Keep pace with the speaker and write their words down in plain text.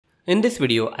In this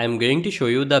video, I am going to show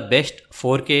you the best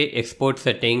 4K export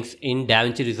settings in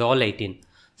Davinci Resolve 18.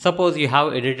 Suppose you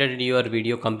have edited your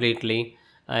video completely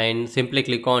and simply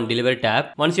click on Deliver tab.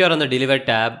 Once you are on the Deliver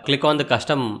tab, click on the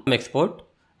Custom Export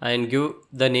and give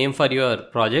the name for your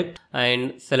project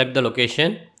and select the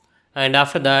location. And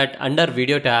after that, under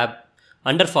Video tab,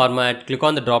 under Format, click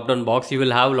on the drop down box. You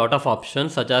will have a lot of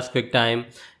options such as QuickTime,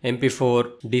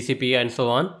 MP4, DCP and so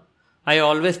on. I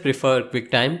always prefer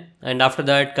QuickTime, and after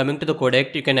that, coming to the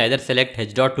codec, you can either select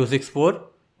H.264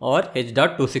 or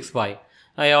H.265.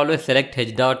 I always select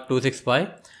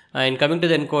H.265, and coming to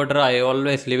the encoder, I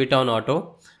always leave it on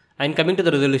auto, and coming to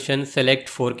the resolution, select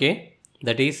 4K,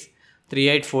 that is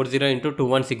 3840 into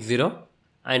 2160,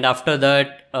 and after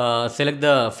that, select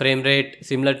the frame rate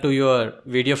similar to your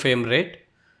video frame rate.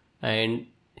 And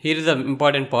here is the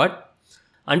important part.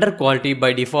 Under quality,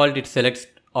 by default it selects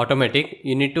automatic.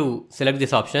 You need to select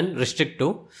this option, restrict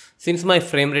to. Since my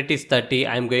frame rate is 30,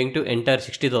 I am going to enter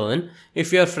 60,000.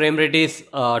 If your frame rate is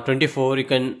 24, you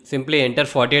can simply enter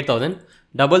 48,000.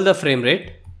 Double the frame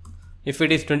rate. If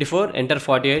it is 24, enter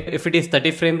 48. If it is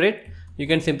 30 frame rate, you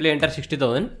can simply enter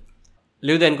 60,000.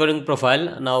 Leave the encoding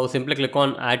profile. Now simply click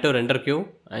on add to render queue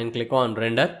and click on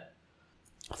render.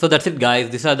 So that's it guys,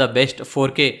 these are the best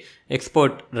 4K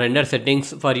export render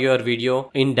settings for your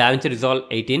video in Davinci Resolve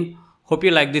 18. Hope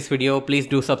you like this video. Please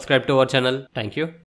do subscribe to our channel. Thank you.